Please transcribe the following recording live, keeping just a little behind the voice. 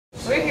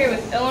We're here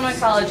with Illinois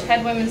College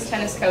head women's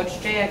tennis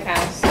coach Jay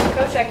Eckhouse.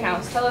 Coach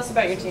Eckhouse, tell us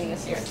about your team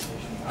this year.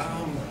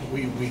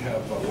 We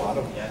have a lot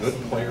of good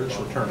players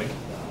returning,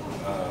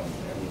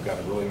 and we've got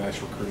a really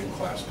nice recruiting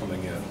class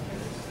coming in.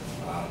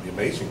 The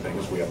amazing thing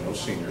is we have no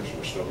seniors.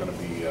 We're still going to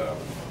be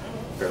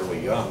fairly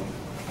young.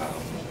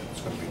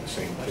 It's going to be the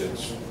same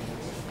kids,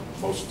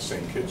 most of the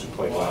same kids who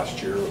played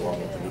last year,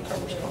 along with the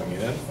newcomers coming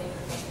in.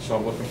 So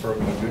I'm looking for a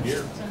good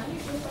year.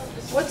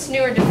 What's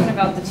new or different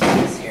about the team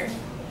this year?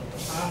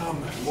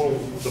 Well,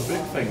 the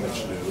big thing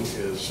that's new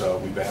is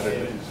we've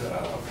added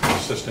an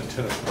assistant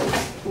tennis coach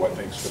who I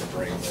think is going to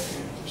bring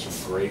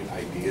some great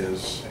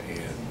ideas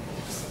and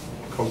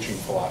coaching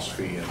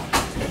philosophy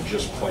and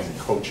just plain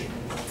coaching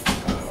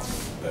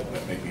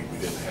that maybe we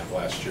didn't have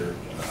last year.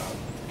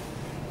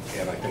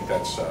 And I think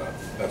that's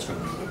going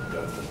to be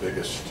the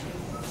biggest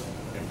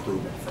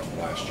improvement from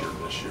last year to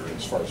this year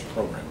as far as the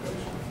program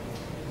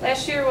goes.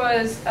 Last year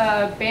was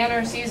a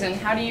banner season.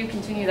 How do you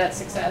continue that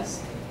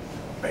success?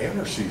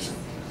 Banner season.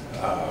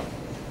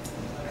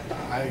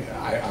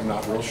 I'm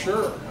not real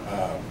sure.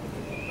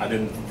 I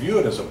didn't view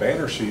it as a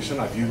banner season.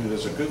 I viewed it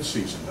as a good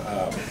season.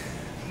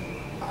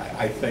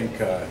 I think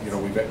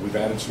we've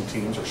added some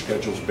teams. Our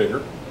schedule's bigger.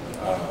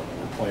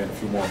 We're playing a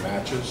few more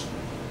matches.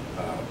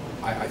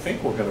 I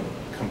think we're going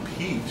to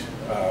compete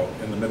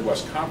in the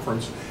Midwest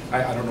Conference.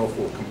 I don't know if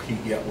we'll compete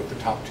yet with the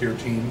top tier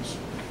teams,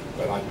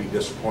 but I'd be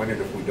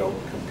disappointed if we don't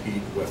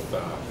compete with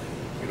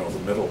the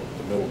middle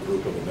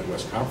group of the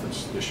Midwest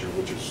Conference this year,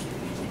 which is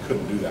we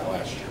couldn't do that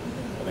last year.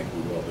 I think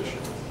we will this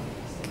year.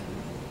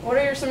 What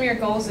are some of your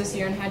goals this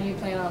year, and how do you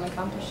plan on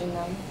accomplishing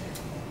them?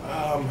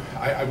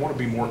 I want to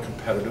be more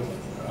competitive.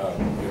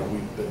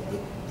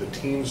 The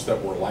teams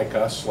that were like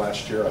us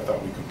last year, I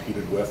thought we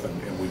competed with,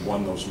 and we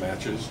won those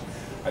matches.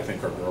 I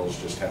think our girls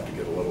just have to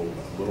get a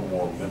little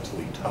more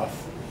mentally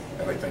tough,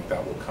 and I think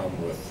that will come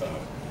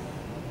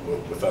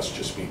with us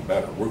just being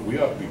better. We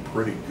ought to be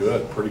pretty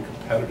good, pretty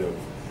competitive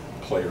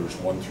players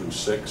 1 through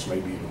 6,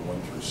 maybe even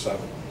 1 through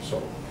 7.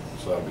 So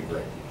that'll be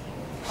great.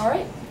 All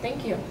right,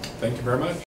 thank you. Thank you very much.